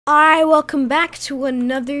Hi, welcome back to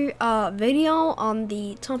another video on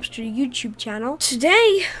the Topster YouTube channel.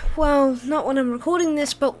 Today, well, not when I'm recording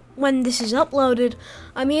this, but when this is uploaded,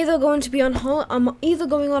 I'm either going on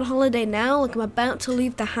holiday now, like I'm about to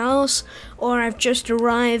leave the house, or I've just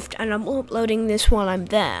arrived and I'm uploading this while I'm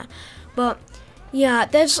there. But yeah,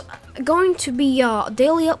 there's going to be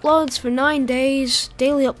daily uploads for 9 days.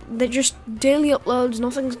 They're just daily uploads.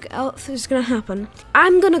 Nothing else is gonna happen.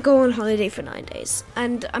 I'm gonna go on holiday for 9 days,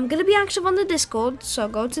 and I'm gonna be active on the Discord. So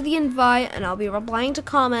go to the invite, and I'll be replying to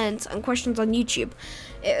comments and questions on YouTube.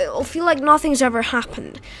 It'll feel like nothing's ever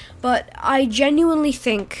happened, but I genuinely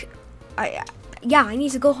think I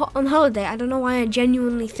need to go on holiday. I don't know why I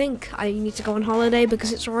genuinely think I need to go on holiday,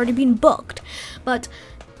 because it's already been booked. But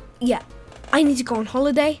yeah, I need to go on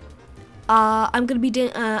holiday. I'm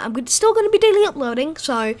still gonna be daily uploading,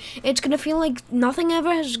 so it's gonna feel like nothing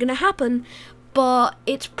ever is gonna happen, but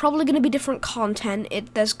it's probably gonna be different content.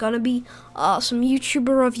 There's gonna be some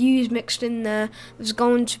YouTuber reviews mixed in there. There's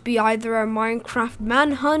going to be either a Minecraft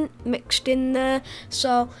manhunt mixed in there.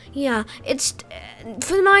 So yeah, it's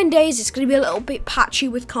for the 9 days. It's gonna be a little bit patchy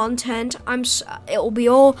with content. It'll be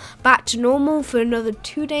all back to normal for another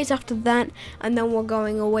 2 days after that, and then we're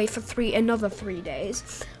going away for another 3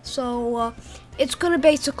 days. So it's gonna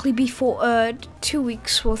basically be for 2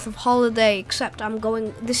 weeks worth of holiday, except I'm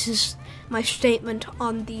going. This is my statement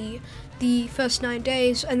on the first 9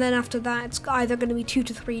 days, and then after that it's either going to be 2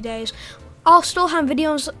 to 3 days. I'll still have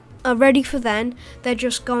videos ready for then. They're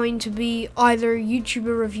just going to be either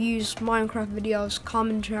YouTuber reviews, Minecraft videos,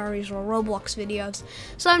 commentaries, or Roblox videos.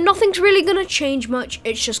 So nothing's really going to change much.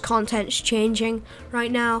 It's just content's changing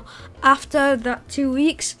right now. After that 2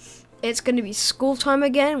 weeks, it's going to be school time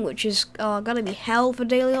again, which is going to be hell for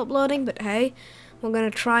daily uploading, but hey, we're going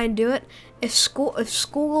to try and do it. If school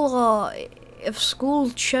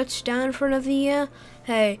shuts down for another year,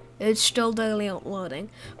 hey, it's still daily uploading.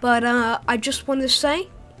 But I just want to say,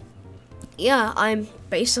 yeah, I'm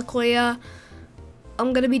basically I'm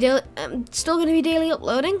still gonna be daily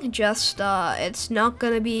uploading. Just it's not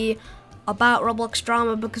gonna be about Roblox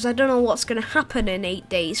drama, because I don't know what's gonna happen in 8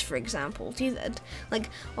 days, for example. Like,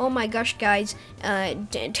 oh my gosh, guys, I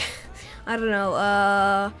don't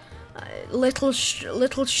know. Little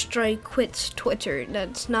Stray quits Twitter.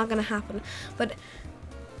 That's not gonna happen. But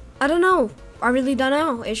I don't know. I really don't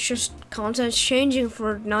know. It's just content's changing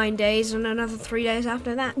for 9 days and another 3 days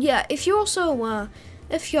after that. Yeah, if you also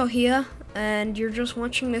if you're here and you're just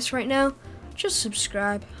watching this right now, just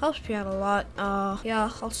subscribe. Helps me out a lot. Yeah,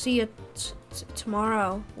 I'll see you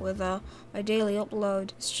tomorrow with a daily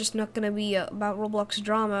upload. It's just not gonna be about Roblox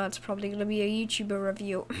drama. It's probably gonna be a YouTuber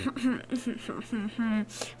review.